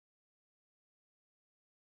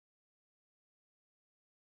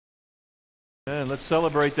And let's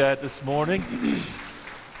celebrate that this morning.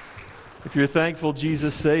 If you're thankful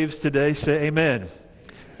Jesus saves today, say amen.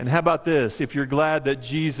 And how about this? If you're glad that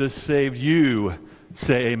Jesus saved you,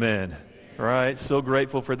 say amen. All right? So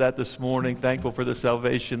grateful for that this morning. Thankful for the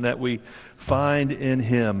salvation that we find in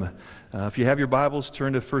Him. If you have your Bibles,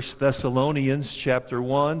 turn to 1 Thessalonians chapter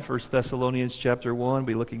 1. 1 Thessalonians chapter 1,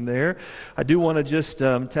 be looking there. I do want to just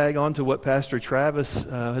tag on to what Pastor Travis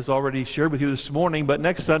has already shared with you this morning, but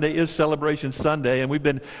next Sunday is Celebration Sunday, and we've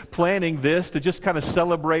been planning this to just kind of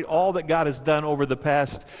celebrate all that God has done over the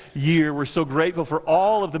past year. We're so grateful for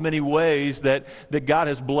all of the many ways that God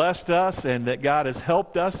has blessed us and that God has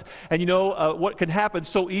helped us. And you know, what can happen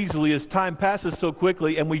so easily is time passes so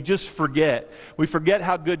quickly, and we just forget. We forget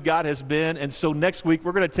how good God has been, and so next week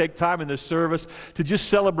we're going to take time in this service to just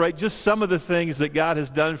celebrate just some of the things that God has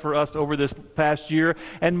done for us over this past year.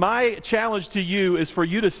 And my challenge to you is for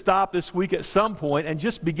you to stop this week at some point and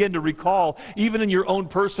just begin to recall, even in your own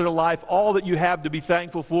personal life, all that you have to be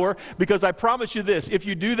thankful for, because I promise you this, if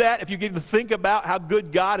you do that, if you get to think about how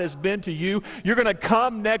good God has been to you, you're going to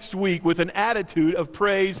come next week with an attitude of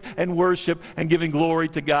praise and worship and giving glory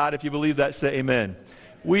to God. If you believe that, say amen.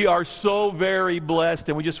 We are so very blessed,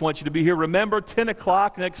 and we just want you to be here. Remember, 10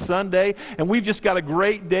 o'clock next Sunday, and we've just got a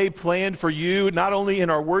great day planned for you, not only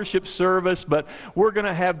in our worship service, but we're going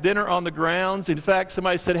to have dinner on the grounds. In fact,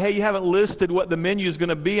 somebody said, hey, you haven't listed what the menu is going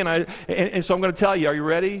to be, and so I'm going to tell you. Are you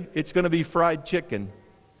ready? It's going to be fried chicken.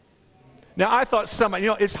 Now, I thought somebody,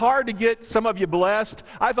 it's hard to get some of you blessed.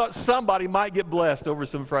 I thought somebody might get blessed over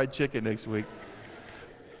some fried chicken next week.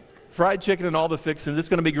 Fried chicken and all the fixings. It's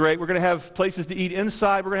going to be great. We're going to have places to eat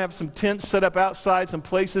inside. We're going to have some tents set up outside, some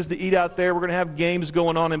places to eat out there. We're going to have games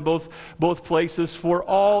going on in both places for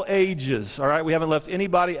all ages. All right? We haven't left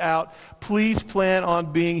anybody out. Please plan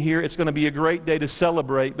on being here. It's going to be a great day to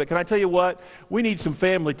celebrate. But can I tell you what? We need some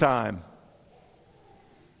family time.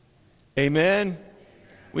 Amen?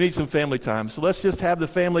 We need some family time. So let's just have the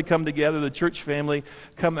family come together, the church family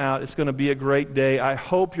come out. It's going to be a great day. I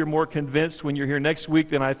hope you're more convinced when you're here next week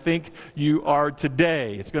than I think you are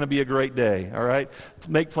today. It's going to be a great day, all right?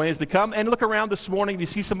 Make plans to come. And look around this morning. If you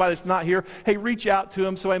see somebody that's not here, hey, reach out to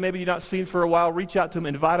them. Somebody maybe you've not seen for a while. Reach out to them.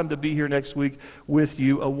 Invite them to be here next week with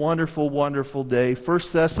you. A wonderful, wonderful day. 1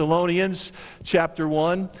 Thessalonians chapter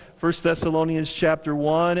 1. 1 Thessalonians chapter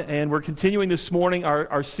 1, and we're continuing this morning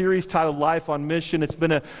our series titled Life on Mission. It's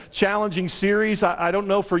been a challenging series. I don't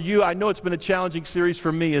know for you. I know it's been a challenging series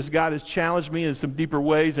for me as God has challenged me in some deeper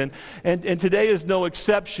ways, and today is no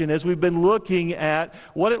exception as we've been looking at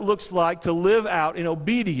what it looks like to live out in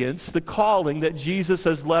obedience the calling that Jesus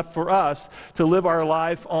has left for us to live our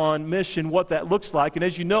life on mission, what that looks like. And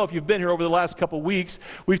as you know, if you've been here over the last couple of weeks,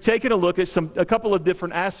 we've taken a look at a couple of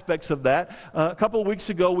different aspects of that. A couple of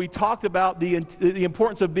weeks ago, we talked about the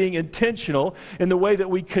importance of being intentional in the way that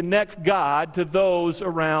we connect God to those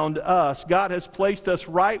around us. God has placed us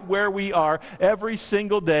right where we are every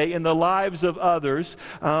single day in the lives of others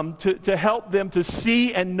to help them to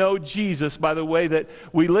see and know Jesus by the way that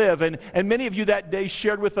we live. And many of you that day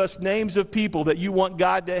shared with us names of people that you want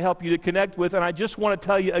God to help you to connect with. And I just want to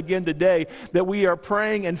tell you again today that we are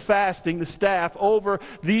praying and fasting, the staff, over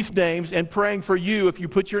these names and praying for you. If you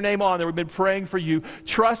put your name on there, we've been praying for you,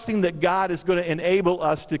 trusting that God is going to enable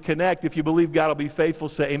us to connect. If you believe God will be faithful,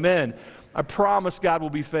 say amen. I promise God will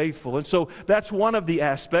be faithful. And so that's one of the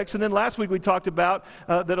aspects. And then last week we talked about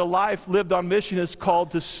that a life lived on mission is called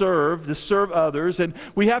to serve others. And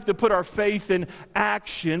we have to put our faith in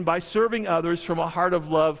action by serving others from a heart of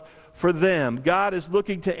love for them. God is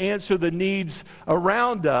looking to answer the needs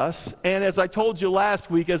around us. And as I told you last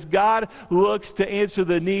week, as God looks to answer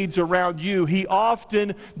the needs around you, He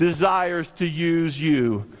often desires to use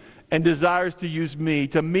you and desires to use me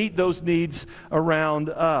to meet those needs around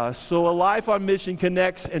us. So a life on mission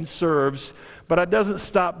connects and serves, but it doesn't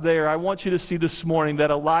stop there. I want you to see this morning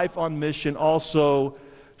that a life on mission also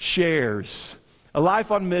shares. A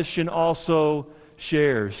life on mission also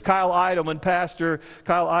shares. Pastor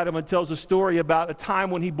Kyle Idleman tells a story about a time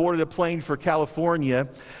when he boarded a plane for California.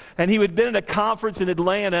 And he had been at a conference in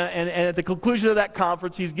Atlanta, and at the conclusion of that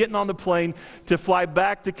conference, he's getting on the plane to fly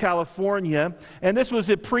back to California. And this was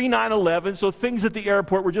at pre-9/11, so things at the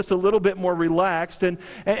airport were just a little bit more relaxed. And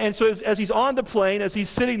so as he's on the plane, as he's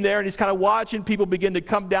sitting there and he's kind of watching people begin to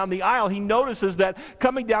come down the aisle, he notices that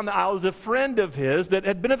coming down the aisle is a friend of his that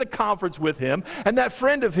had been at the conference with him. And that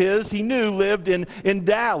friend of his, he knew, lived in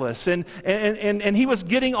Dallas. And he was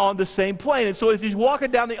getting on the same plane. And so as he's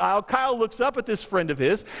walking down the aisle, Kyle looks up at this friend of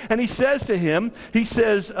his, And he says to him, he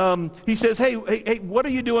says, hey, what are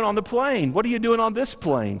you doing on the plane? What are you doing on this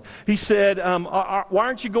plane? He said, why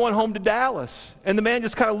aren't you going home to Dallas? And the man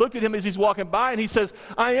just kind of looked at him as he's walking by, and he says,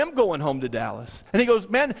 I am going home to Dallas. And he goes,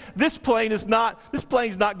 man, this plane's not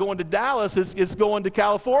going to Dallas, it's going to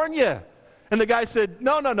California. And the guy said,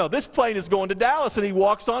 no, this plane is going to Dallas. And he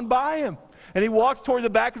walks on by him. And he walks toward the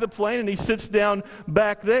back of the plane, and he sits down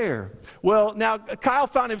back there. Well, now, Kyle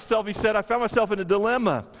found himself, he said, I found myself in a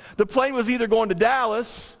dilemma. The plane was either going to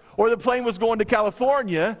Dallas or the plane was going to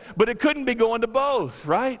California, but it couldn't be going to both,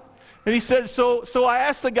 right? And he said, so I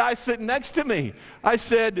asked the guy sitting next to me, I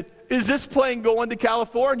said, is this plane going to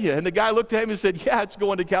California? And the guy looked at him and said, yeah, it's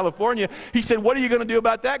going to California. He said, what are you going to do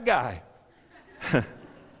about that guy?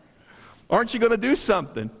 Aren't you going to do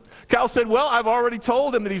something? Kyle said, well, I've already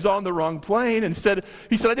told him that he's on the wrong plane. He said,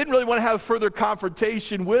 I didn't really want to have further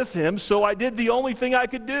confrontation with him, so I did the only thing I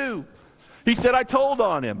could do. He said, I told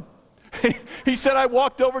on him. He said, I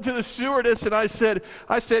walked over to the stewardess and I said,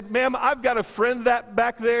 ma'am, I've got a friend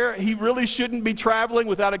back there. He really shouldn't be traveling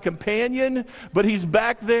without a companion, but he's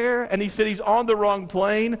back there. And he said, he's on the wrong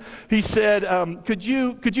plane. He said, could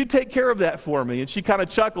you take care of that for me? And she kind of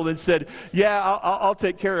chuckled and said, yeah, I'll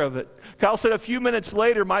take care of it. Kyle said, a few minutes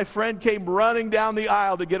later, my friend came running down the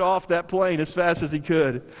aisle to get off that plane as fast as he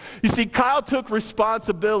could. You see, Kyle took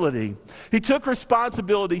responsibility. He took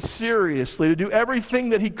responsibility seriously to do everything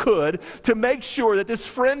that he could to make sure that this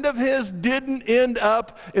friend of his didn't end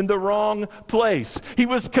up in the wrong place. He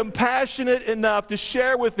was compassionate enough to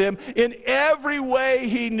share with him in every way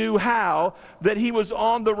he knew how that he was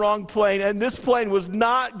on the wrong plane, and this plane was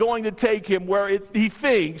not going to take him where he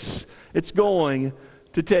thinks it's going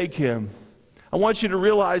to take him. I want you to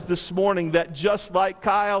realize this morning that just like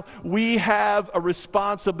Kyle, we have a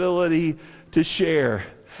responsibility to share.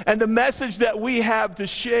 And the message that we have to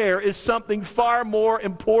share is something far more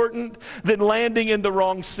important than landing in the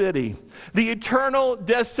wrong city. The eternal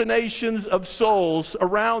destinations of souls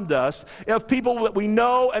around us, of people that we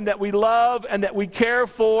know and that we love and that we care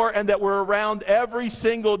for and that we're around every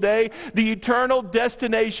single day, the eternal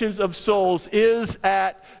destinations of souls is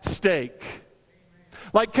at stake.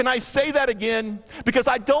 Like, can I say that again? Because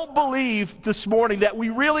I don't believe this morning that we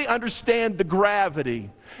really understand the gravity,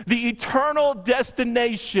 the eternal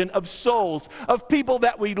destination of souls, of people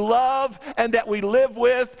that we love and that we live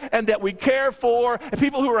with and that we care for, and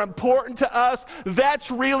people who are important to us.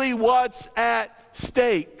 That's really what's at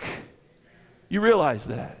stake. You realize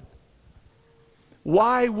that?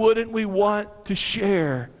 Why wouldn't we want to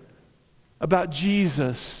share about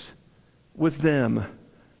Jesus with them?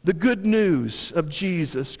 The good news of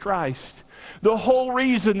Jesus Christ. The whole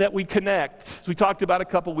reason that we connect, as we talked about a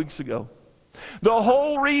couple weeks ago. The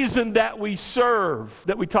whole reason that we serve,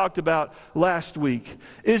 that we talked about last week,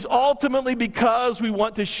 is ultimately because we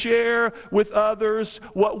want to share with others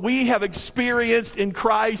what we have experienced in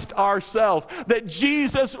Christ ourselves. That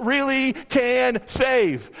Jesus really can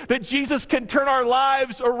save. That Jesus can turn our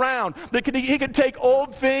lives around. That He can take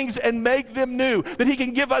old things and make them new. That He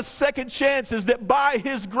can give us second chances. That by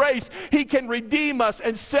His grace, He can redeem us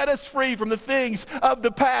and set us free from the things of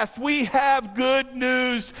the past. We have good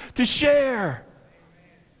news to share.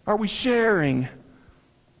 Are we sharing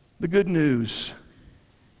the good news?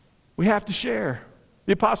 We have to share.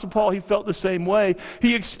 The Apostle Paul, he felt the same way.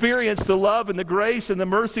 He experienced the love and the grace and the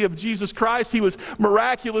mercy of Jesus Christ. He was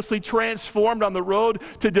miraculously transformed on the road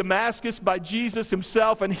to Damascus by Jesus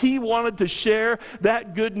himself, and he wanted to share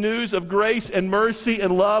that good news of grace and mercy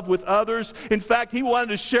and love with others. In fact, he wanted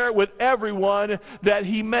to share it with everyone that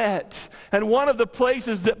he met. And one of the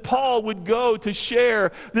places that Paul would go to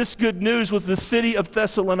share this good news was the city of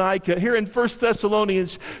Thessalonica. Here in 1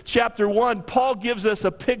 Thessalonians chapter 1, Paul gives us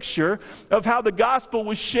a picture of how the gospel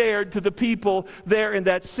was shared to the people there in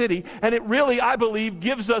that city. And it really, I believe,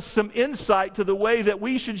 gives us some insight to the way that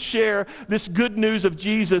we should share this good news of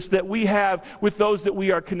Jesus that we have with those that we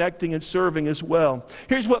are connecting and serving as well.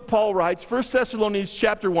 Here's what Paul writes, 1 Thessalonians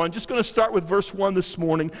chapter 1. Just going to start with verse 1 this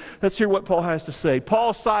morning. Let's hear what Paul has to say.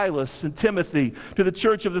 Paul, Silas, and Timothy, to the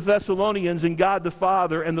church of the Thessalonians in God the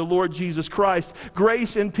Father and the Lord Jesus Christ,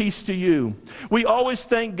 grace and peace to you. We always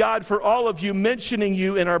thank God for all of you, mentioning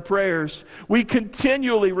you in our prayers. We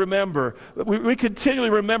continually remember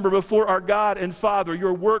before our God and Father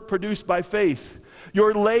your work produced by faith,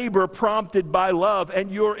 your labor prompted by love,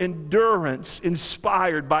 and your endurance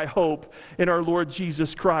inspired by hope in our Lord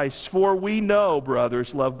Jesus Christ. For we know,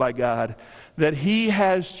 brothers, loved by God, that He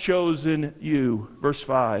has chosen you. Verse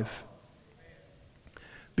 5.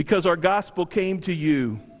 Because our gospel came to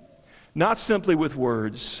you, not simply with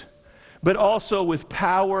words, but also with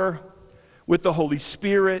power, with the Holy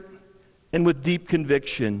Spirit, and with deep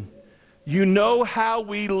conviction. You know how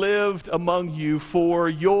we lived among you for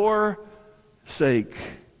your sake.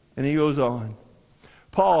 And he goes on.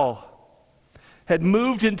 Paul had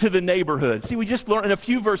moved into the neighborhood. See, we just learned in a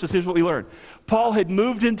few verses, here's what we learned. Paul had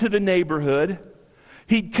moved into the neighborhood.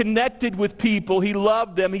 He connected with people. He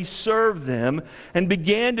loved them. He served them and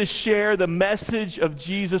began to share the message of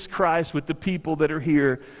Jesus Christ with the people that are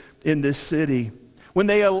here in this city. When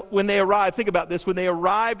they arrived, think about this, when they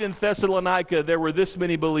arrived in Thessalonica, there were this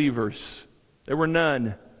many believers. There were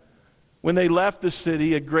none. When they left the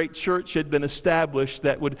city, a great church had been established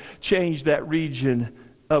that would change that region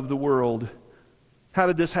of the world. How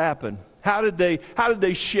did this happen? How did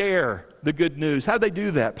they share the good news? How did they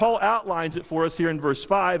do that? Paul outlines it for us here in verse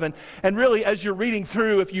 5. And really, as you're reading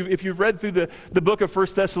through, if you've read through the book of 1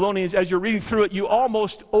 Thessalonians, as you're reading through it, you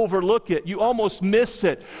almost overlook it. You almost miss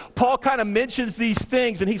it. Paul kind of mentions these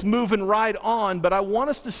things, and he's moving right on. But I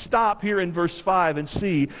want us to stop here in verse 5 and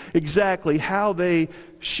see exactly how they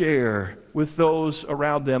share with those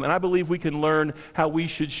around them. And I believe we can learn how we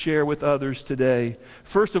should share with others today.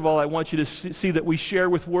 First of all, I want you to see that we share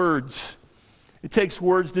with words. It takes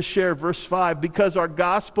words to share. Verse 5, because our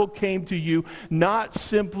gospel came to you not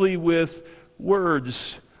simply with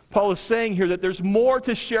words. Paul is saying here that there's more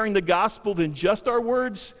to sharing the gospel than just our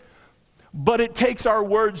words, but it takes our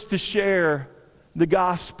words to share the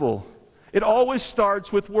gospel. It always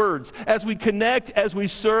starts with words. As we connect, as we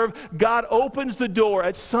serve, God opens the door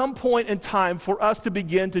at some point in time for us to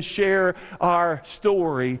begin to share our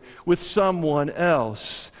story with someone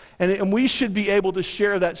else. And we should be able to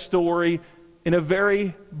share that story in a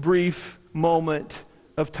very brief moment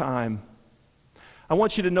of time. I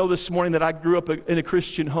want you to know this morning that I grew up in a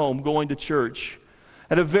Christian home going to church.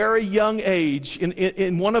 At a very young age,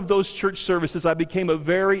 in one of those church services, I became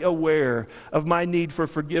very aware of my need for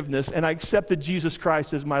forgiveness, and I accepted Jesus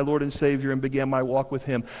Christ as my Lord and Savior and began my walk with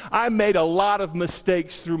Him. I made a lot of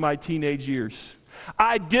mistakes through my teenage years.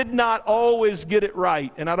 I did not always get it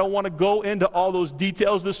right, and I don't want to go into all those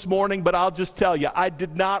details this morning, but I'll just tell you, I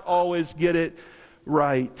did not always get it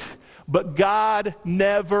right. But God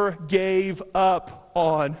never gave up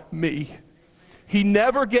on me. He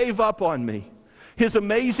never gave up on me. His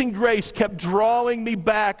amazing grace kept drawing me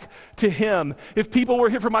back to Him. If people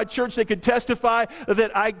were here from my church, they could testify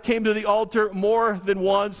that I came to the altar more than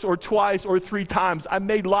once or twice or 3 times. I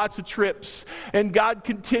made lots of trips, and God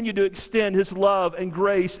continued to extend His love and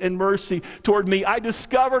grace and mercy toward me. I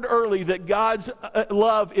discovered early that God's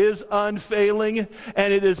love is unfailing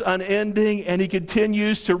and it is unending, and He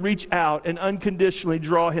continues to reach out and unconditionally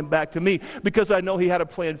draw Him back to me because I know He had a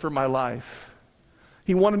plan for my life.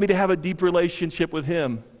 He wanted me to have a deep relationship with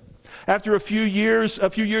Him. After a few years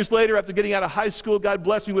later, after getting out of high school, God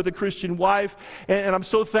blessed me with a Christian wife, and I'm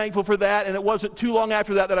so thankful for that. And it wasn't too long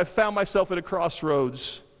after that I found myself at a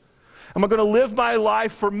crossroads. Am I going to live my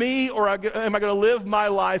life for me, or am I going to live my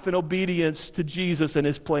life in obedience to Jesus and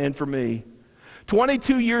His plan for me?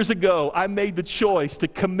 22 years ago, I made the choice to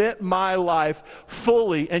commit my life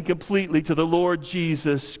fully and completely to the Lord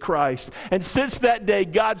Jesus Christ. And since that day,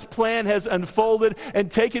 God's plan has unfolded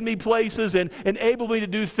and taken me places and enabled me to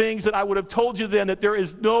do things that I would have told you then that there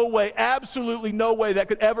is no way, absolutely no way that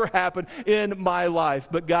could ever happen in my life.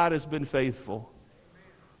 But God has been faithful.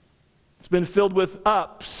 It's been filled with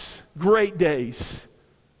ups, great days.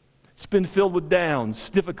 It's been filled with downs,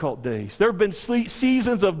 difficult days. There have been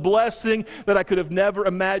seasons of blessing that I could have never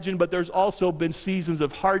imagined, but there's also been seasons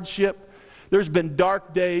of hardship. There's been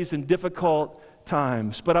dark days and difficult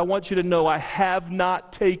times. But I want you to know I have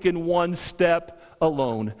not taken one step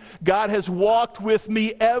alone. God has walked with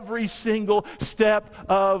me every single step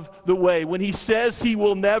of the way. When He says He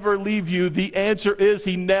will never leave you, the answer is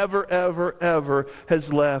He never, ever, ever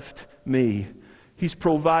has left me. He's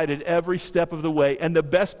provided every step of the way. And the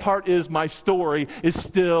best part is my story is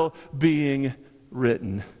still being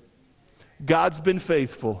written. God's been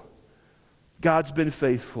faithful. God's been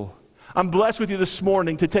faithful. I'm blessed with you this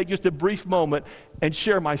morning to take just a brief moment and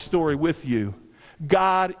share my story with you.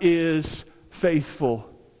 God is faithful.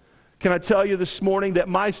 Can I tell you this morning that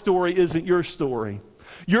my story isn't your story?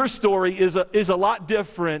 Your story is a lot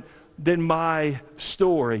different than my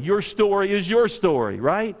story. Your story is your story,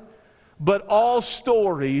 right? But all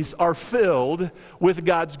stories are filled with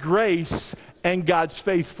God's grace and God's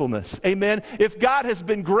faithfulness. Amen? If God has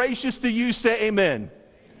been gracious to you, say amen.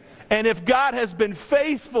 And if God has been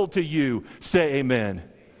faithful to you, say amen.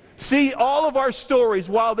 See, all of our stories,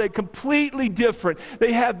 while they're completely different,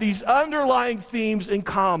 they have these underlying themes in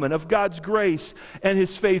common of God's grace and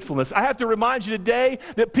His faithfulness. I have to remind you today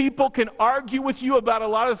that people can argue with you about a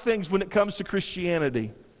lot of things when it comes to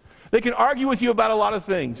Christianity. They can argue with you about a lot of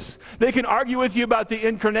things. They can argue with you about the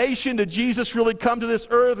incarnation. Did Jesus really come to this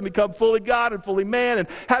earth and become fully God and fully man? And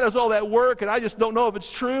how does all that work? And I just don't know if it's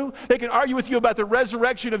true. They can argue with you about the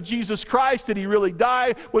resurrection of Jesus Christ. Did he really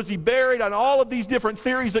die? Was he buried? On all of these different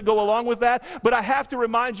theories that go along with that. But I have to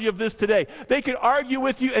remind you of this today. They can argue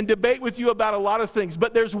with you and debate with you about a lot of things.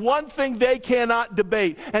 But there's one thing they cannot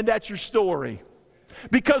debate, and that's your story.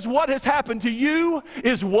 Because what has happened to you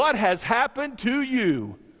is what has happened to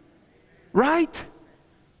you. Right?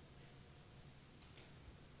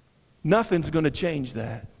 Nothing's going to change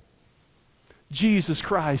that. Jesus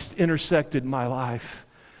Christ intersected my life,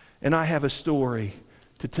 and I have a story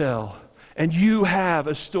to tell. And you have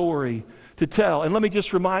a story to tell. And let me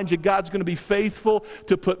just remind you, God's going to be faithful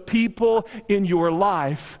to put people in your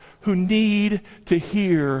life who need to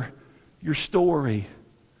hear your story.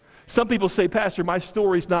 Some people say, Pastor, my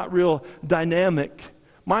story's not real dynamic.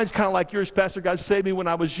 Mine's kind of like yours, Pastor. God saved me when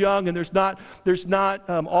I was young, and there's not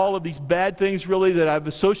all of these bad things really that I've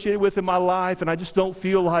associated with in my life, and I just don't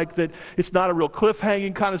feel like that it's not a real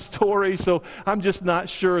cliffhanging kind of story, so I'm just not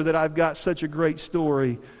sure that I've got such a great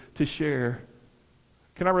story to share.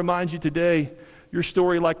 Can I remind you today, your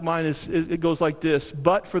story like mine it goes like this: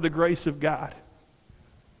 but for the grace of God.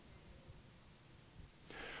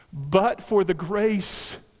 But for the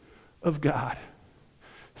grace of God.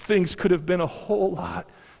 Things could have been a whole lot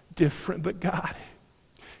different, but God,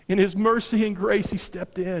 in his mercy and grace, he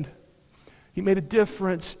stepped in. He made a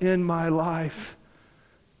difference in my life.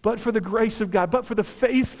 But for the grace of God, but for the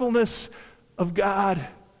faithfulness of God,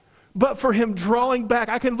 but for him drawing back,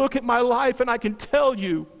 I can look at my life and I can tell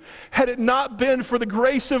you, had it not been for the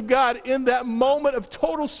grace of God in that moment of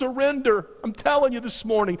total surrender, I'm telling you this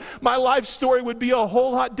morning, my life story would be a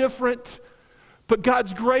whole lot different. But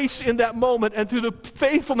God's grace in that moment, and through the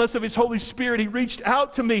faithfulness of his Holy Spirit, he reached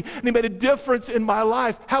out to me and he made a difference in my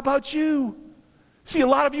life. How about you? See, a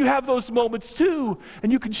lot of you have those moments too,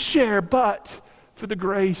 and you can share, but for the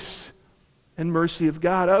grace and mercy of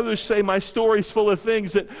God. Others say my story's full of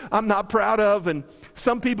things that I'm not proud of, and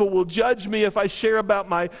some people will judge me if I share about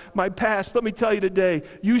my past. Let me tell you today,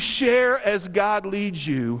 you share as God leads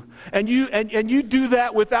you, and you do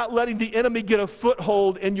that without letting the enemy get a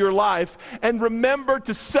foothold in your life, and remember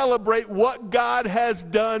to celebrate what God has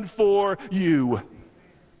done for you.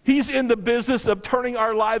 He's in the business of turning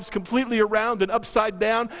our lives completely around and upside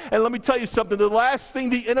down, and let me tell you something, the last thing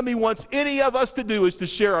the enemy wants any of us to do is to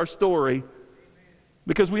share our story,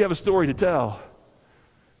 because we have a story to tell.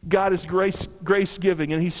 God is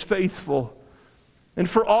grace-giving, and he's faithful. And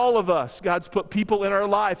for all of us, God's put people in our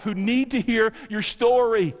life who need to hear your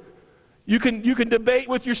story. You can debate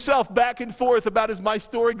with yourself back and forth about, is my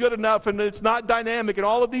story good enough, and it's not dynamic, and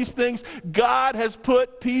all of these things. God has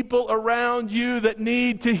put people around you that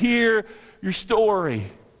need to hear your story.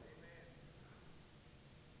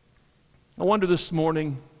 I wonder this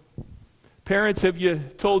morning, parents, have you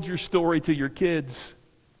told your story to your kids?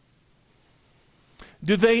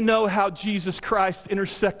 Do they know how Jesus Christ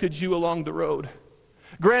intersected you along the road?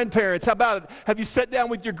 Grandparents, how about it? Have you sat down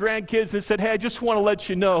with your grandkids and said, hey, I just want to let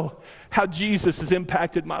you know how Jesus has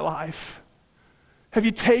impacted my life? Have you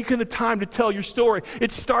taken the time to tell your story? It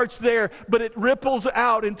starts there, but it ripples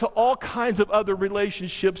out into all kinds of other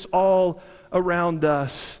relationships all around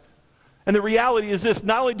us. And the reality is this: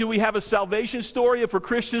 not only do we have a salvation story, if we're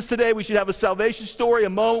Christians today, we should have a salvation story, a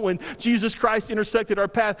moment when Jesus Christ intersected our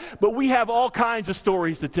path, but we have all kinds of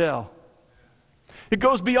stories to tell. It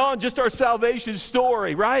goes beyond just our salvation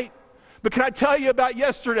story, right? But can I tell you about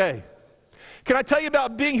yesterday? Can I tell you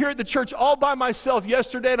about being here at the church all by myself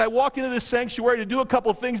yesterday, and I walked into this sanctuary to do a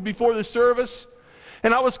couple things before the service,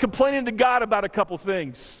 and I was complaining to God about a couple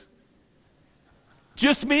things.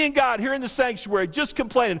 Just me and God here in the sanctuary, just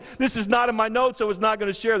complaining. This is not in my notes, I was not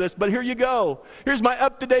going to share this, but here you go. Here's my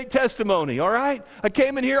up-to-date testimony, all right? I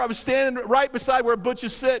came in here, I was standing right beside where Butch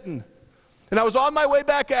is sitting, and I was on my way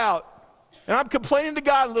back out, and I'm complaining to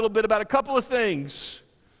God a little bit about a couple of things.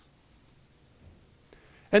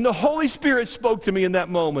 And the Holy Spirit spoke to me in that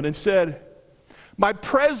moment and said, my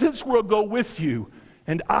presence will go with you,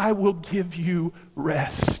 and I will give you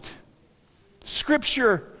rest.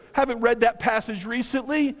 Scripture. Haven't read that passage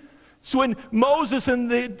recently. So when Moses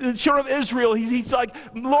and the children of Israel, he's like,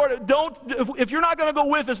 Lord, if you're not going to go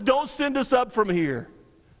with us, don't send us up from here.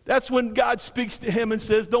 That's when God speaks to him and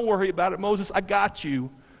says, don't worry about it, Moses, I got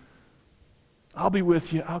you. I'll be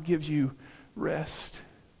with you. I'll give you rest.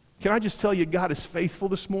 Can I just tell you, God is faithful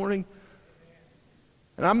this morning?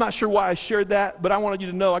 And I'm not sure why I shared that, but I wanted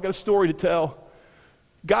you to know I got a story to tell.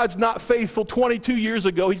 God's not faithful 22 years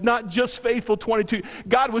ago. He's not just faithful 22.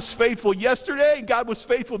 God was faithful yesterday, and God was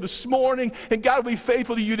faithful this morning, and God will be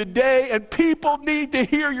faithful to you today, and people need to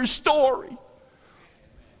hear your story.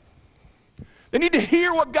 They need to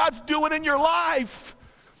hear what God's doing in your life.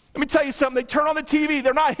 Let me tell you something. They turn on the TV,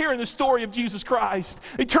 they're not hearing the story of Jesus Christ.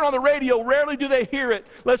 They turn on the radio, rarely do they hear it,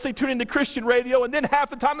 unless they tune into Christian radio, and then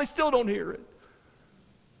half the time they still don't hear it.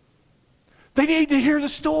 They need to hear the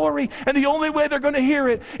story, and the only way they're going to hear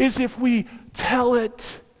it is if we tell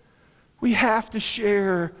it. We have to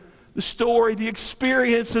share the story, the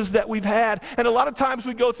experiences that we've had. And a lot of times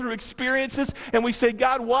we go through experiences and we say,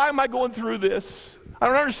 God, why am I going through this? I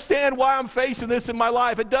don't understand why I'm facing this in my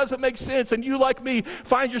life. It doesn't make sense. And you, like me,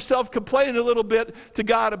 find yourself complaining a little bit to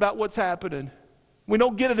God about what's happening. We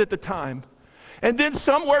don't get it at the time. And then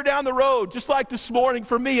somewhere down the road, just like this morning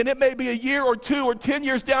for me, and it may be a year or 2 or 10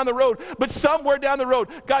 years down the road, but somewhere down the road,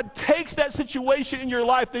 God takes that situation in your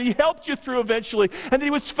life that He helped you through eventually, and that He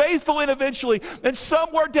was faithful in eventually, and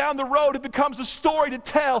somewhere down the road it becomes a story to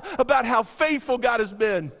tell about how faithful God has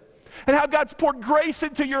been, and how God's poured grace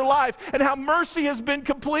into your life, and how mercy has been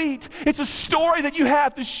complete. It's a story that you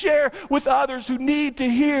have to share with others who need to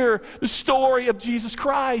hear the story of Jesus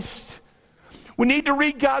Christ. We need to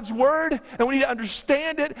read God's Word, and we need to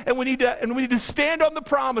understand it, and we need to stand on the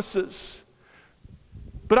promises.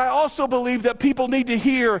 But I also believe that people need to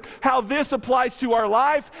hear how this applies to our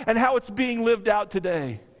life and how it's being lived out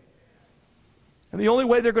today. And the only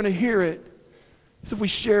way they're going to hear it is if we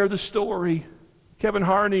share the story. Kevin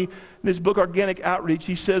Harney, in his book Organic Outreach,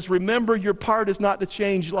 he says, remember, your part is not to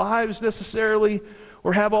change lives necessarily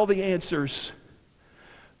or have all the answers.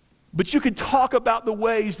 But you can talk about the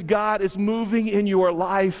ways God is moving in your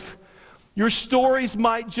life. Your stories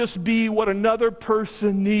might just be what another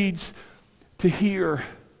person needs to hear.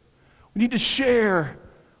 We need to share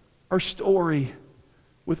our story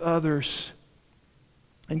with others.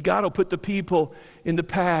 And God will put the people in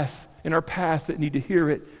our path that need to hear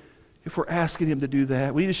it if we're asking Him to do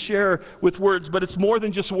that. We need to share with words, but it's more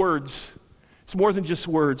than just words. It's more than just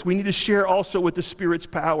words. We need to share also with the Spirit's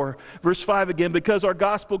power. Verse 5 again, because our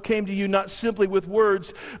gospel came to you not simply with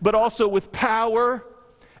words, but also with power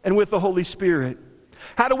and with the Holy Spirit.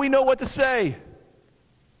 How do we know what to say?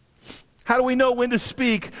 How do we know when to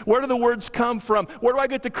speak? Where do the words come from? Where do I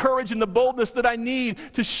get the courage and the boldness that I need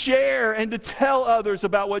to share and to tell others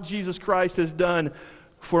about what Jesus Christ has done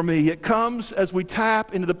for me? It comes as we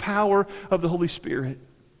tap into the power of the Holy Spirit.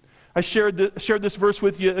 I shared this verse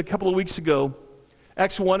with you a couple of weeks ago,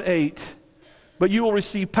 Acts 1:8. But you will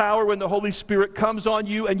receive power when the Holy Spirit comes on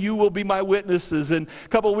you, and you will be my witnesses. And a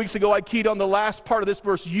couple of weeks ago, I keyed on the last part of this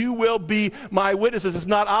verse. You will be my witnesses. It's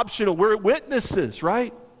not optional. We're witnesses,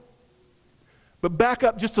 right? But back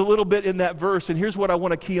up just a little bit in that verse, and here's what I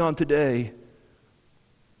want to key on today.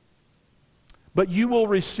 But you will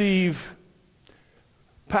receive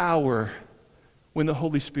power when the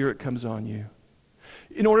Holy Spirit comes on you.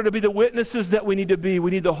 In order to be the witnesses that we need to be,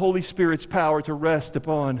 we need the Holy Spirit's power to rest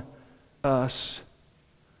upon us.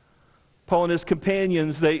 Paul and his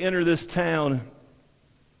companions, they enter this town,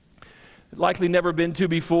 likely never been to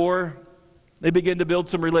before. They begin to build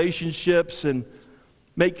some relationships and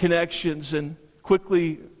make connections, and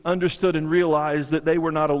quickly understood and realized that they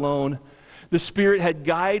were not alone. The Spirit had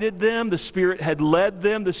guided them, the Spirit had led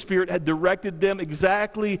them, the Spirit had directed them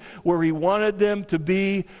exactly where He wanted them to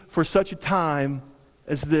be for such a time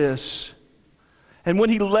as this. And when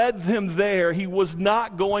He led them there, He was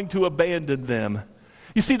not going to abandon them.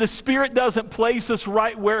 You see, the Spirit doesn't place us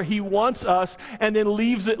right where He wants us and then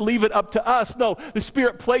leave it up to us. No, the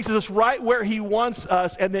Spirit places us right where He wants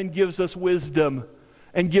us and then gives us wisdom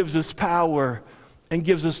and gives us power and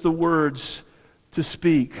gives us the words to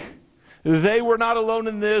speak. They were not alone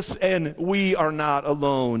in this, and we are not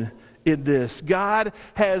alone in this. God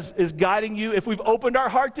is guiding you. If we've opened our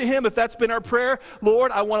heart to Him, if that's been our prayer,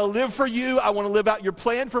 Lord, I want to live for You. I want to live out Your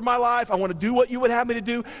plan for my life. I want to do what You would have me to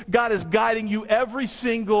do. God is guiding you every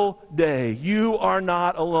single day. You are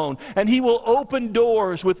not alone. And He will open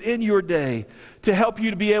doors within your day to help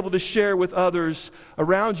you to be able to share with others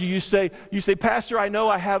around you. You say, Pastor, I know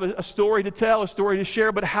I have a story to tell, a story to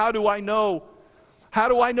share, but how do I know? How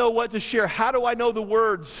do I know what to share? How do I know the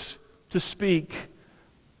words to speak?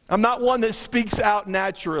 I'm not one that speaks out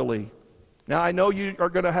naturally. Now, I know you are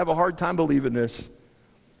going to have a hard time believing this,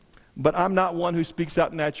 but I'm not one who speaks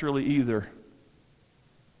out naturally either.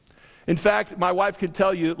 In fact, my wife can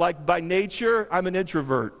tell you, like by nature, I'm an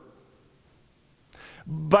introvert.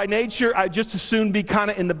 By nature, I just as soon be kind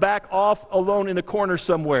of in the back, off, alone in a corner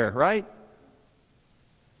somewhere, right?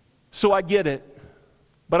 So I get it.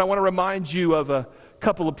 But I want to remind you of a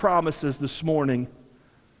couple of promises this morning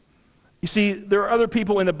You see, there are other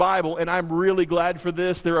people in the Bible, and I'm really glad for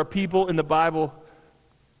this. There are people in the Bible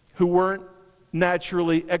who weren't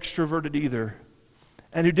naturally extroverted either,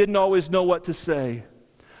 and who didn't always know what to say.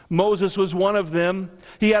 Moses was one of them.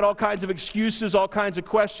 He had all kinds of excuses, all kinds of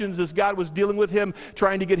questions as God was dealing with him,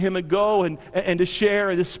 trying to get him to go and to share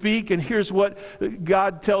and to speak. And here's what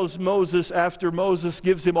God tells Moses after Moses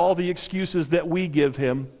gives him all the excuses that we give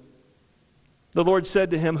him. The Lord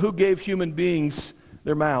said to him, "Who gave human beings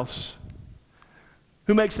their mouths?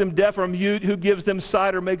 Who makes them deaf or mute? Who gives them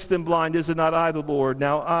sight or makes them blind? Is it not I, the Lord?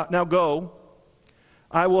 Now go.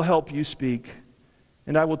 I will help you speak,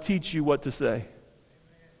 and I will teach you what to say."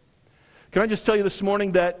 Can I just tell you this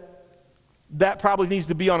morning that probably needs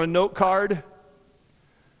to be on a note card,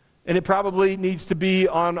 and it probably needs to be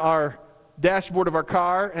on our dashboard of our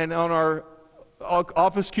car and on our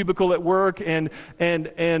office cubicle at work and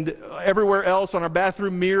everywhere else, on our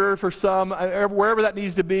bathroom mirror for some, wherever that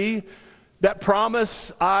needs to be. That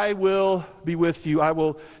promise, I will be with you. I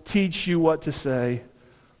will teach you what to say.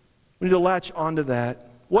 We need to latch onto that.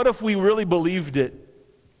 What if we really believed it?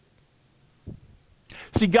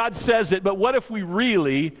 See, God says it, but what if we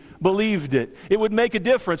really believed it? It would make a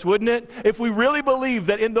difference, wouldn't it? If we really believed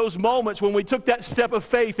that in those moments when we took that step of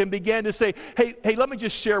faith and began to say, hey, let me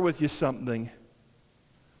just share with you something.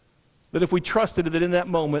 That if we trusted that in that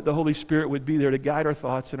moment the Holy Spirit would be there to guide our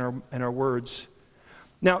thoughts and our words.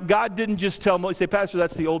 Now, God didn't just tell Moses, say, "Pastor,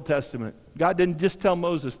 that's the Old Testament." God didn't just tell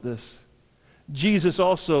Moses this. Jesus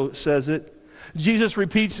also says it. Jesus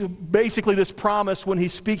repeats basically this promise when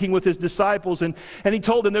he's speaking with his disciples, and he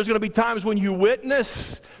told them there's going to be times when you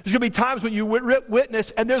witness, there's going to be times when you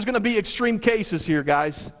witness, and there's going to be extreme cases here,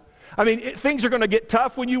 guys. I mean, things are going to get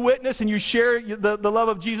tough when you witness and you share the love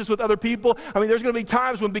of Jesus with other people. I mean, there's going to be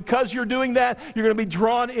times when because you're doing that, you're going to be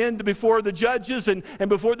drawn in before the judges and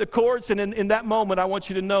before the courts, and in that moment, I want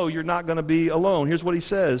you to know you're not going to be alone. Here's what he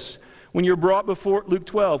says. When you're brought before, Luke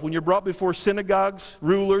 12, when you're brought before synagogues,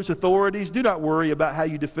 rulers, authorities, do not worry about how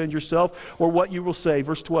you defend yourself or what you will say.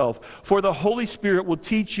 Verse 12, for the Holy Spirit will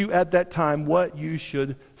teach you at that time what you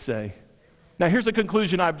should say. Now here's the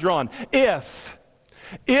conclusion I've drawn. If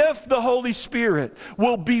the Holy Spirit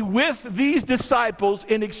will be with these disciples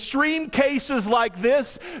in extreme cases like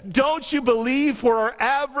this, don't you believe for our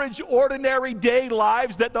average, ordinary day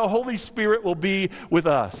lives that the Holy Spirit will be with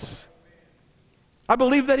us? I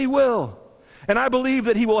believe that He will. And I believe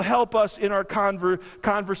that He will help us in our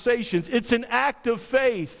conversations. It's an act of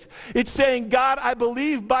faith. It's saying, God, I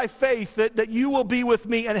believe by faith that you will be with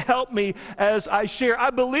me and help me as I share. I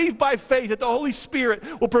believe by faith that the Holy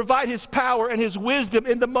Spirit will provide His power and His wisdom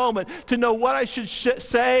in the moment to know what I should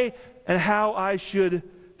say and how I should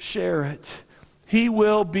share it. He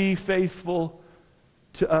will be faithful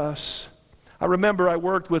to us. I remember I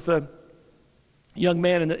worked with a young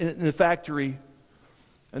man in the factory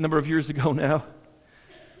a number of years ago now.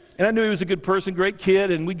 And I knew he was a good person, great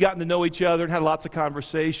kid, and we'd gotten to know each other and had lots of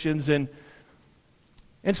conversations. And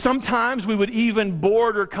sometimes we would even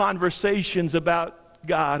border conversations about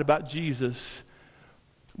God, about Jesus.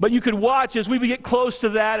 But you could watch as we would get close to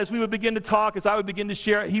that, as we would begin to talk, as I would begin to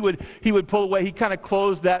share, he would pull away. He kind of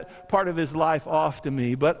closed that part of his life off to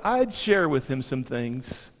me. But I'd share with him some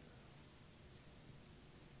things.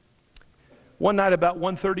 One night about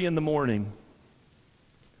 1:30 in the morning,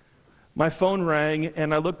 my phone rang,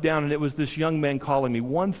 and I looked down, and it was this young man calling me,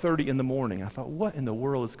 1:30 in the morning. I thought, what in the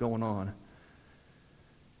world is going on?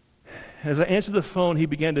 As I answered the phone, he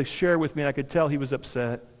began to share with me, and I could tell he was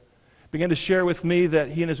upset. Began to share with me that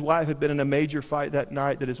he and his wife had been in a major fight that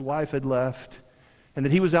night, that his wife had left, and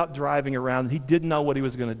that he was out driving around, and he didn't know what he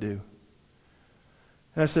was going to do.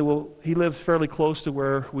 And I said, well, he lives fairly close to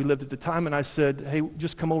where we lived at the time, and I said, hey,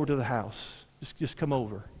 just come over to the house. Just come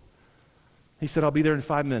over. He said, I'll be there in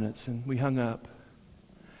 5 minutes, and we hung up.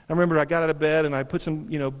 I remember I got out of bed, and I put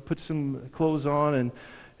some clothes on,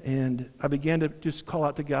 and I began to just call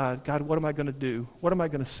out to God, God, what am I going to do? What am I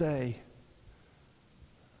going to say?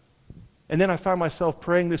 And then I found myself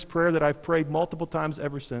praying this prayer that I've prayed multiple times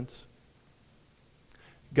ever since.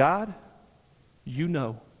 God, you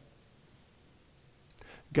know.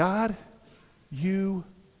 God, you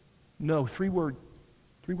know. Three-word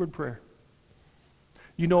prayer.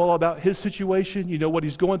 You know all about his situation. You know what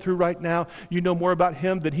he's going through right now. You know more about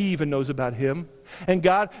him than he even knows about him. And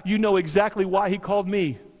God, you know exactly why he called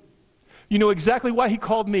me. You know exactly why he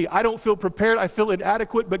called me. I don't feel prepared. I feel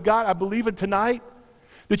inadequate. But God, I believe in tonight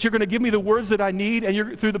that you're going to give me the words that I need,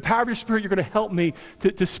 and through the power of your Spirit, you're going to help me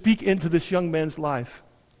to speak into this young man's life.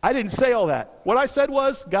 I didn't say all that. What I said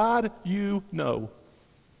was, God, you know.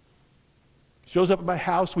 Shows up at my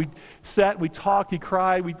house. We sat, we talked, he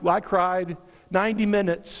cried. I cried. 90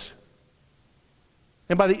 minutes.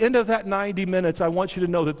 And by the end of that 90 minutes, I want you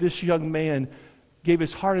to know that this young man gave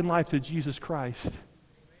his heart and life to Jesus Christ.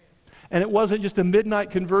 And it wasn't just a midnight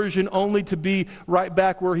conversion only to be right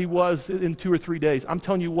back where he was in 2 or 3 days. I'm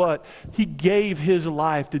telling you what, he gave his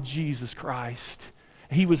life to Jesus Christ.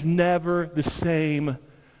 He was never the same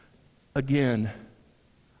again.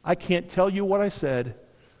 I can't tell you what I said.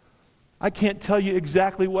 I can't tell you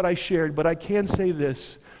exactly what I shared, but I can say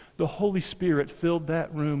this. The Holy Spirit filled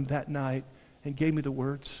that room that night and gave me the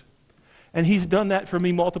words. And he's done that for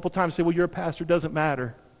me multiple times. Say, well, you're a pastor. It doesn't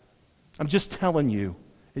matter. I'm just telling you.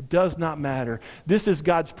 It does not matter. This is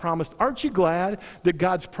God's promise. Aren't you glad that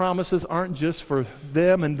God's promises aren't just for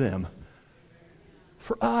them and them?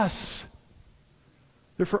 For us.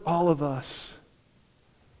 They're for all of us.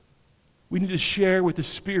 We need to share with the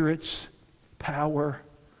Spirit's power.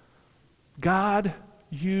 God,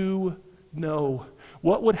 you know.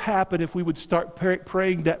 What would happen if we would start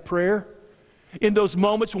praying that prayer? In those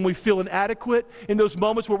moments when we feel inadequate, in those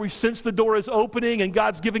moments where we sense the door is opening and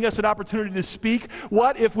God's giving us an opportunity to speak,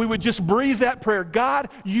 what if we would just breathe that prayer? God,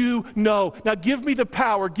 you know. Now give me the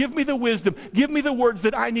power, give me the wisdom, give me the words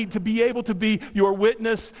that I need to be able to be your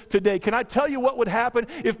witness today. Can I tell you what would happen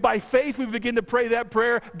if by faith we begin to pray that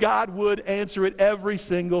prayer? God would answer it every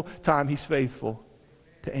single time. He's faithful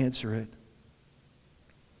to answer it.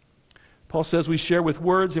 Paul says we share with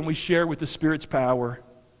words and we share with the Spirit's power.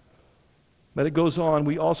 But it goes on,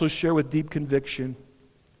 we also share with deep conviction.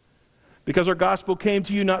 Because our gospel came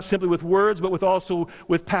to you not simply with words, but also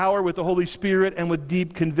with power, with the Holy Spirit, and with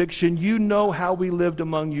deep conviction. You know how we lived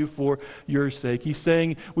among you for your sake. He's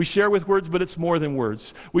saying we share with words, but it's more than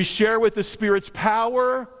words. We share with the Spirit's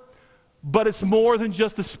power, but it's more than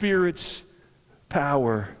just the Spirit's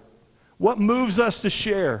power. What moves us to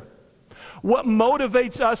share? What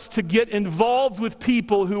motivates us to get involved with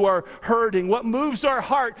people who are hurting? What moves our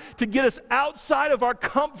heart to get us outside of our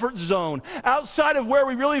comfort zone, outside of where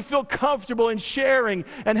we really feel comfortable in sharing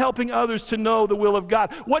and helping others to know the will of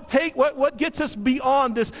God? What gets us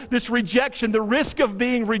beyond this rejection, the risk of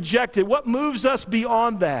being rejected? What moves us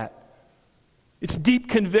beyond that? It's deep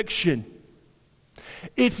conviction.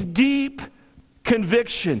 It's deep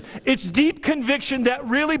conviction. It's deep conviction that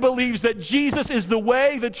really believes that Jesus is the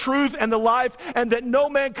way, the truth, and the life, and that no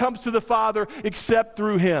man comes to the Father except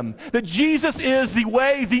through him. That Jesus is the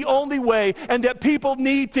way, the only way, and that people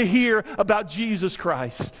need to hear about Jesus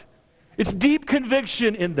Christ. It's deep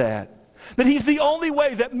conviction in that. That he's the only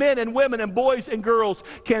way that men and women and boys and girls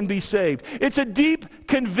can be saved. It's a deep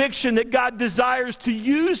conviction that God desires to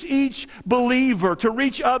use each believer to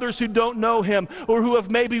reach others who don't know him or who have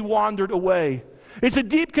maybe wandered away. It's a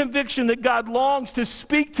deep conviction that God longs to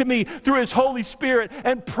speak to me through his Holy Spirit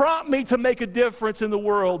and prompt me to make a difference in the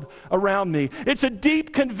world around me. It's a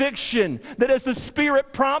deep conviction that as the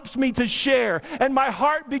Spirit prompts me to share and my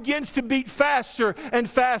heart begins to beat faster and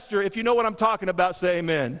faster, if you know what I'm talking about, say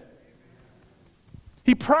amen.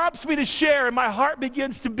 He prompts me to share and my heart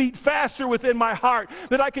begins to beat faster within my heart,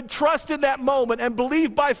 that I can trust in that moment and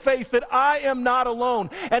believe by faith that I am not alone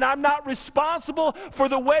and I'm not responsible for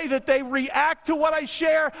the way that they react to what I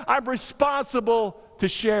share. I'm responsible to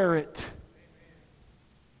share it.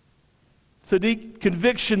 It's a deep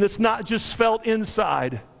conviction that's not just felt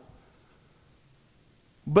inside,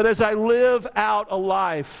 but as I live out a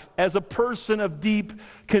life as a person of deep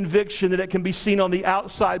conviction, that it can be seen on the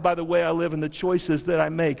outside by the way I live and the choices that I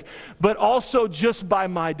make, but also just by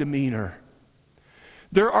my demeanor.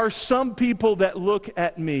 There are some people that look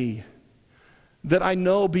at me that I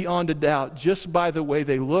know beyond a doubt, just by the way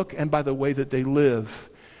they look and by the way that they live,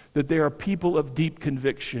 that they are people of deep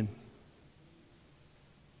conviction.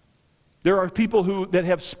 There are people that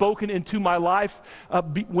have spoken into my life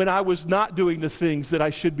when I was not doing the things that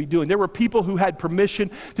I should be doing. There were people who had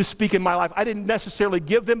permission to speak in my life. I didn't necessarily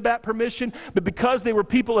give them that permission, but because they were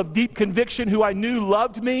people of deep conviction who I knew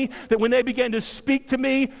loved me, that when they began to speak to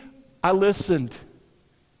me, I listened.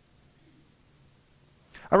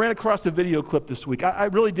 I ran across a video clip this week. I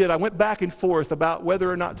really did. I went back and forth about whether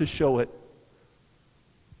or not to show it.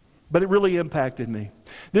 But it really impacted me.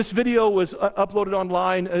 This video was uploaded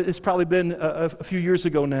online. It's probably been a few years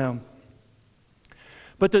ago now.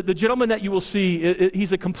 But the gentleman that you will see,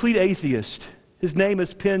 he's a complete atheist. His name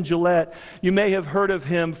is Penn Jillette. You may have heard of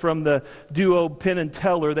him from the duo Penn and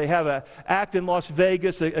Teller. They have an act in Las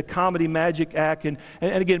Vegas, a comedy magic act. And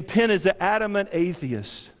again, Penn is an adamant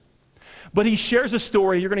atheist. But he shares a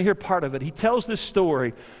story. You're going to hear part of it. He tells this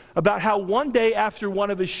story about how one day after one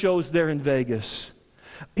of his shows there in Vegas,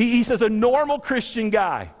 he says a normal Christian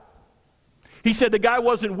guy. He said the guy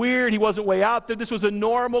wasn't weird. He wasn't way out there. This was a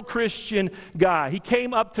normal Christian guy. He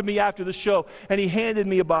came up to me after the show and he handed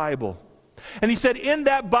me a Bible. And he said in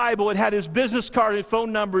that Bible, it had his business card and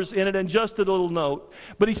phone numbers in it and just a little note.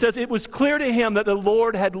 But he says it was clear to him that the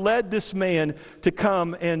Lord had led this man to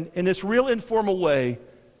come and in this real informal way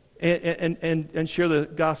and share the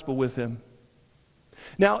gospel with him.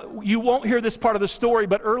 Now, you won't hear this part of the story,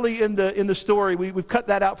 but early in the story, we've cut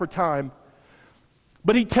that out for time.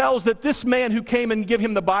 But he tells that this man who came and gave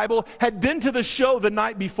him the Bible had been to the show the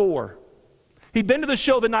night before. He'd been to the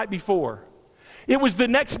show the night before. It was the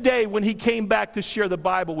next day when he came back to share the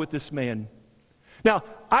Bible with this man. Now,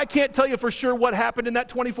 I can't tell you for sure what happened in that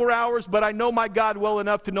 24 hours, but I know my God well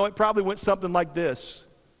enough to know it probably went something like this.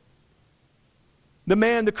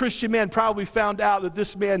 The Christian man probably found out that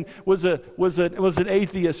this man was an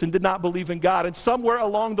atheist and did not believe in God. And somewhere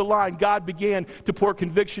along the line, God began to pour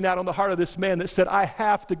conviction out on the heart of this man that said, I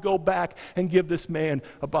have to go back and give this man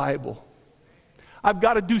a Bible. I've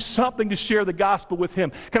got to do something to share the gospel with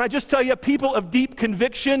him. Can I just tell you, people of deep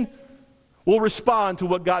conviction will respond to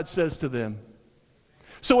what God says to them.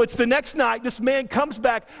 So it's the next night, this man comes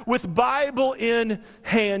back with Bible in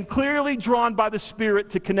hand, clearly drawn by the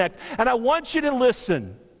Spirit to connect. And I want you to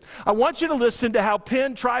listen. I want you to listen to how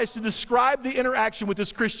Penn tries to describe the interaction with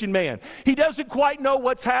this Christian man. He doesn't quite know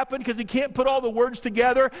what's happened because he can't put all the words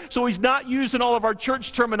together, so he's not using all of our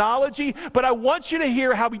church terminology, but I want you to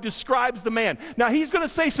hear how he describes the man. Now, he's going to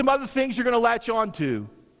say some other things you're going to latch on to,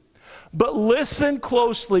 but listen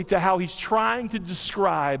closely to how he's trying to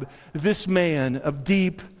describe this man of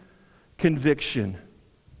deep conviction.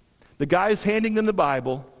 The guy is handing them the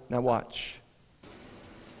Bible. Now watch.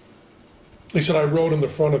 He said, I wrote on the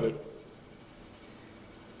front of it,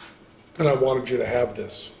 and I wanted you to have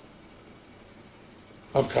this.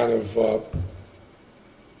 I'm kind of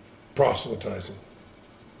proselytizing.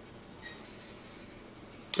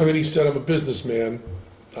 And then he said, I'm a businessman.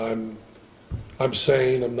 I'm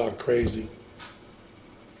sane, I'm not crazy.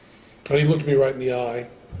 And he looked me right in the eye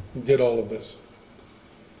and did all of this.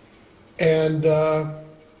 And it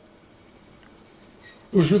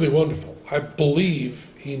was really wonderful. I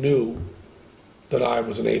believe he knew that I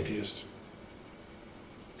was an atheist.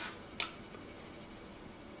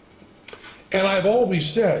 And I've always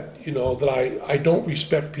said, that I don't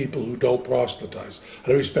respect people who don't proselytize. I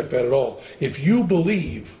don't respect that at all. If you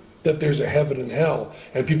believe that there's a heaven and hell,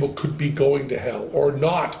 and people could be going to hell, or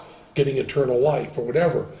not getting eternal life, or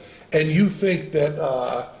whatever, and you think that,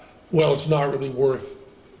 it's not really worth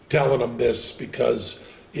telling them this because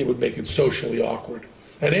it would make it socially awkward.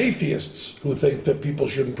 And atheists who think that people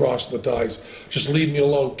shouldn't proselytize, just leave me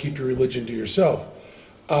alone, keep your religion to yourself.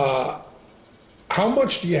 How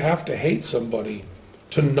much do you have to hate somebody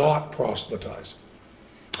to not proselytize?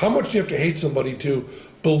 How much do you have to hate somebody to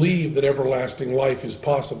believe that everlasting life is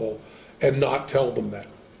possible and not tell them that?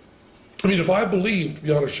 I mean, if I believed,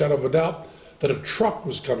 beyond a shadow of a doubt, that a truck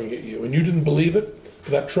was coming at you and you didn't believe it,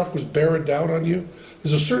 that truck was bearing down on you,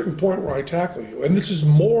 there's a certain point where I tackle you. And this is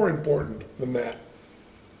more important than that.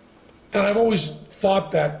 And I've always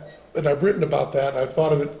thought that, and I've written about that, and I've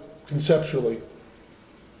thought of it conceptually.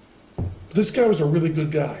 But this guy was a really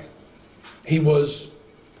good guy. He was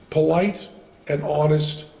polite and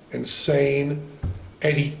honest and sane,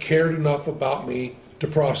 and he cared enough about me to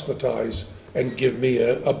proselytize and give me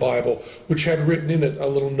a Bible, which had written in it a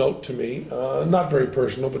little note to me, not very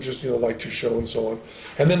personal, but just, like to show and so on.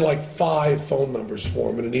 And then like 5 phone numbers for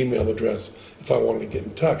him and an email address if I wanted to get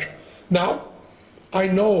in touch. Now, I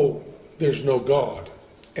know there's no God,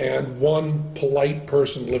 and one polite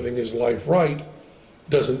person living his life right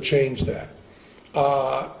doesn't change that.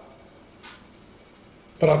 But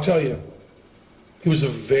I'll tell you, he was a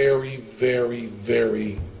very, very,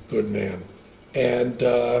 very good man. And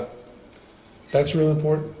that's really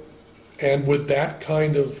important. And with that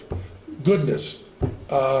kind of goodness,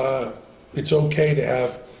 it's okay to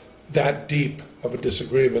have that deep of a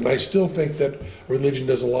disagreement. I still think that religion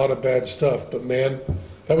does a lot of bad stuff, but man,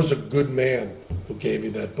 that was a good man who gave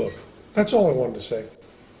you that book. That's all I wanted to say.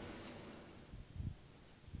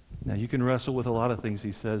 Now, you can wrestle with a lot of things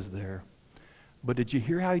he says there. But did you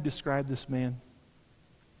hear how he described this man?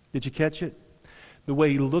 Did you catch it? The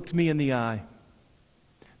way he looked me in the eye.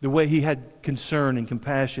 The way he had concern and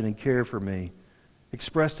compassion and care for me.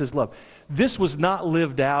 Expressed his love. This was not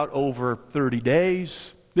lived out over 30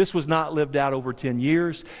 days. This was not lived out over 10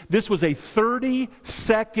 years. This was a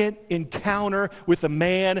 30-second encounter with a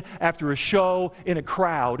man after a show in a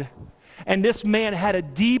crowd. And this man had a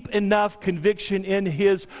deep enough conviction in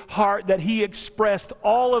his heart that he expressed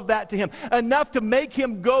all of that to him. Enough to make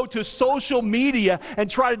him go to social media and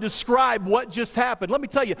try to describe what just happened. Let me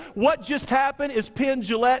tell you, what just happened is Penn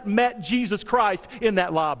Jillette met Jesus Christ in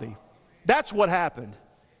that lobby. That's what happened.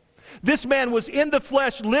 This man was in the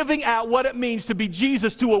flesh living out what it means to be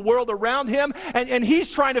Jesus to a world around him, and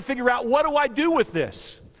he's trying to figure out, what do I do with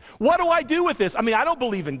this? What do I do with this? I mean, I don't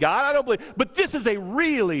believe in God, but this is a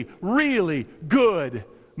really, really good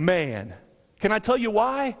man. Can I tell you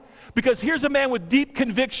why? Because here's a man with deep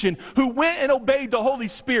conviction who went and obeyed the Holy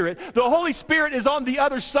Spirit. The Holy Spirit is on the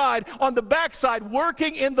other side, on the backside,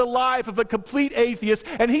 working in the life of a complete atheist,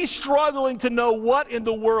 and he's struggling to know, what in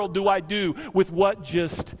the world do I do with what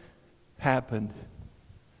just happened?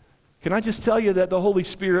 Can I just tell you that the Holy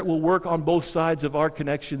Spirit will work on both sides of our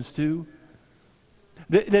connections too?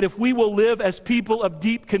 That if we will live as people of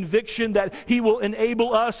deep conviction, that He will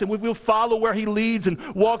enable us, and we will follow where He leads and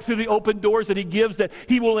walk through the open doors that He gives, that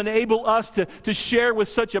He will enable us to share with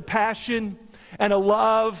such a passion and a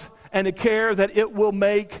love and a care that it will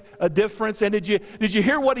make a difference. And did you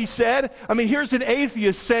hear what he said? I mean, here's an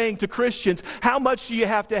atheist saying to Christians, how much do you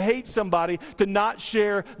have to hate somebody to not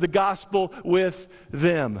share the gospel with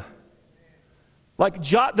them? Like,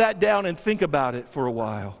 jot that down and think about it for a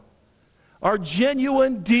while. Our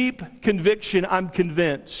genuine, deep conviction, I'm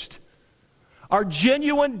convinced. Our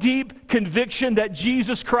genuine, deep conviction that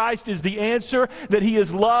Jesus Christ is the answer, that He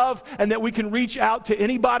is love, and that we can reach out to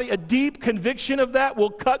anybody. A deep conviction of that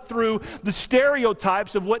will cut through the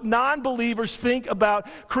stereotypes of what non-believers think about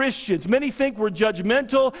Christians. Many think we're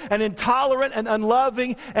judgmental and intolerant and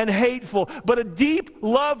unloving and hateful. But a deep,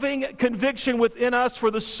 loving conviction within us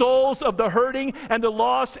for the souls of the hurting and the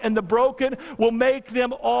lost and the broken will make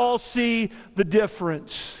them all see the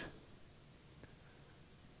difference.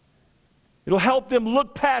 It'll help them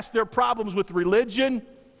look past their problems with religion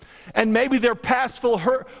and maybe their past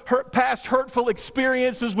hurtful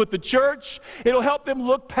experiences with the church. It'll help them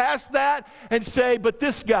look past that and say, but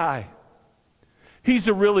this guy, he's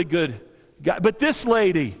a really good guy. But this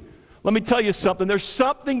lady, let me tell you something. There's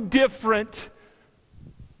something different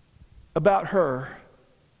about her.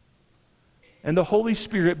 And the Holy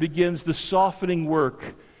Spirit begins the softening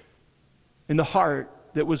work in the heart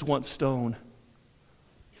that was once stone.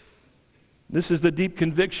 This is the deep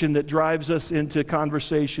conviction that drives us into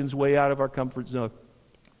conversations way out of our comfort zone.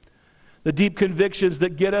 The deep convictions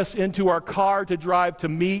that get us into our car to drive to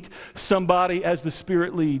meet somebody as the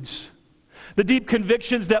Spirit leads. The deep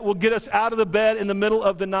convictions that will get us out of the bed in the middle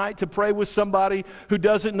of the night to pray with somebody who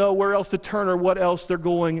doesn't know where else to turn or what else they're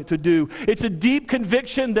going to do. It's a deep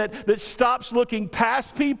conviction that stops looking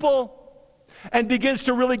past people and begins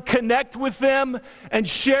to really connect with them and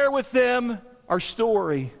share with them our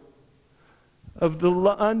story of the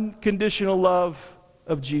unconditional love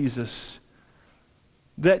of Jesus.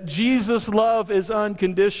 That Jesus' love is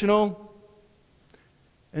unconditional,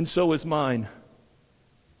 and so is mine.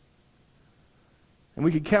 And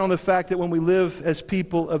we can count on the fact that when we live as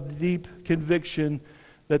people of deep conviction,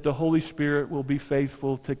 that the Holy Spirit will be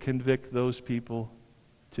faithful to convict those people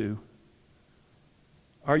too.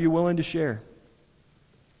 Are you willing to share?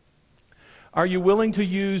 Are you willing to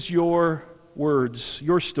use your words,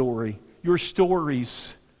 your story, your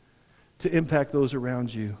stories to impact those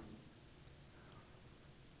around you?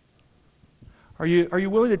 Are you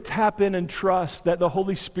willing to tap in and trust that the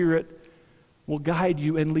Holy Spirit will guide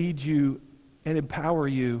you and lead you and empower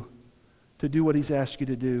you to do what He's asked you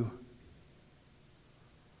to do?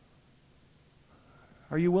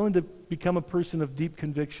 Are you willing to become a person of deep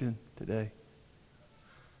conviction today?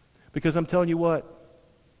 Because I'm telling you what,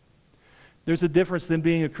 there's a difference than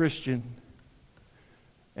being a Christian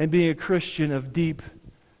and being a Christian of deep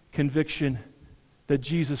conviction that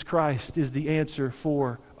Jesus Christ is the answer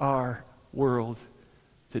for our world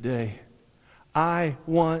today. I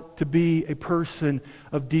want to be a person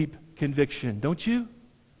of deep conviction, don't you?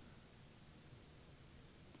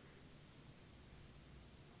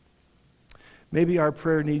 Maybe our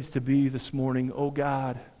prayer needs to be this morning, oh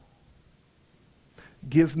God,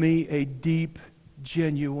 give me a deep,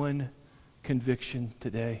 genuine conviction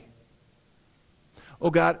today. Oh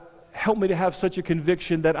God, help me to have such a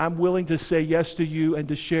conviction that I'm willing to say yes to you and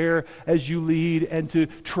to share as you lead and to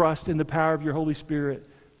trust in the power of your Holy Spirit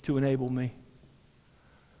to enable me.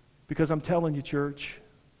 Because I'm telling you, church,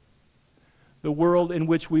 the world in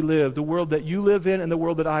which we live, the world that you live in and the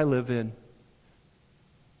world that I live in,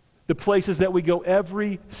 the places that we go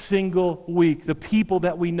every single week, the people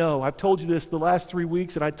that we know. I've told you this the last 3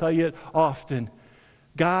 weeks and I tell you it often.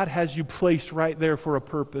 God has you placed right there for a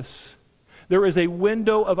purpose. There is a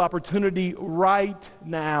window of opportunity right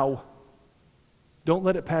now. Don't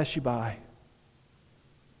let it pass you by.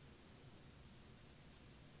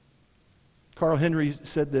 Carl Henry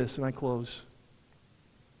said this, and I close.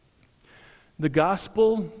 The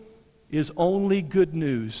gospel is only good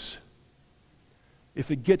news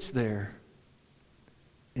if it gets there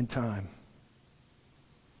in time.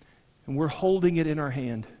 And we're holding it in our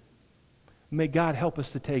hand. May God help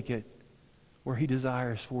us to take it where He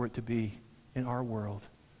desires for it to be in our world.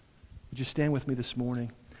 Would you stand with me this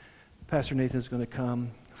morning? Pastor Nathan's going to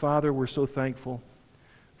come. Father, we're so thankful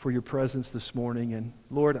for your presence this morning. And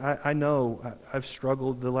Lord, I know I've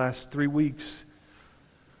struggled the last 3 weeks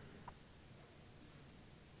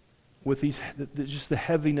with just the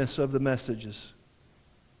heaviness of the messages.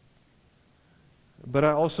 But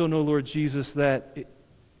I also know, Lord Jesus, that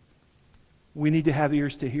we need to have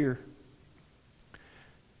ears to hear.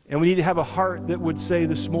 And we need to have a heart that would say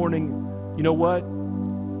this morning, you know what?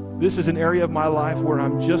 This is an area of my life where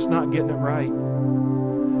I'm just not getting it right.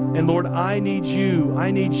 And Lord, I need you.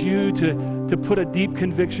 I need you to put a deep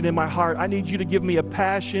conviction in my heart. I need you to give me a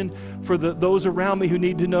passion for those around me who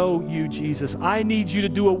need to know you, Jesus. I need you to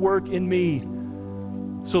do a work in me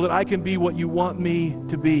so that I can be what you want me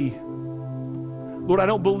to be. Lord, I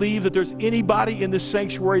don't believe that there's anybody in this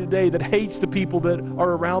sanctuary today that hates the people that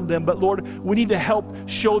are around them. But Lord, we need to help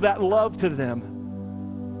show that love to them.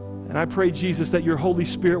 And I pray, Jesus, that your Holy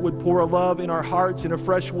Spirit would pour a love in our hearts in a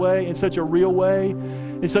fresh way, in such a real way,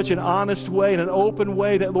 in such an honest way, in an open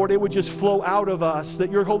way, that, Lord, it would just flow out of us, that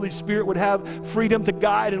your Holy Spirit would have freedom to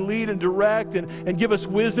guide and lead and direct and give us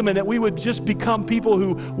wisdom, and that we would just become people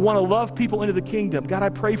who want to love people into the kingdom. God, I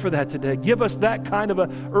pray for that today. Give us that kind of a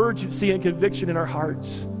urgency and conviction in our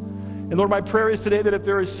hearts. And Lord, my prayer is today that if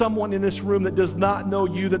there is someone in this room that does not know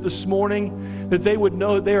you, that this morning, that they would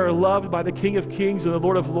know that they are loved by the King of Kings and the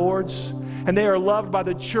Lord of Lords, and they are loved by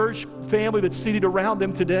the church family that's seated around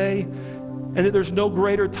them today, and that there's no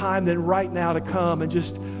greater time than right now to come and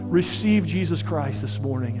just receive Jesus Christ this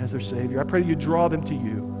morning as their Savior. I pray that you draw them to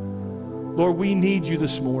you. Lord, we need you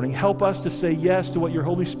this morning. Help us to say yes to what your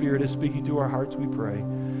Holy Spirit is speaking to our hearts, we pray.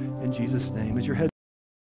 In Jesus' name. As your heads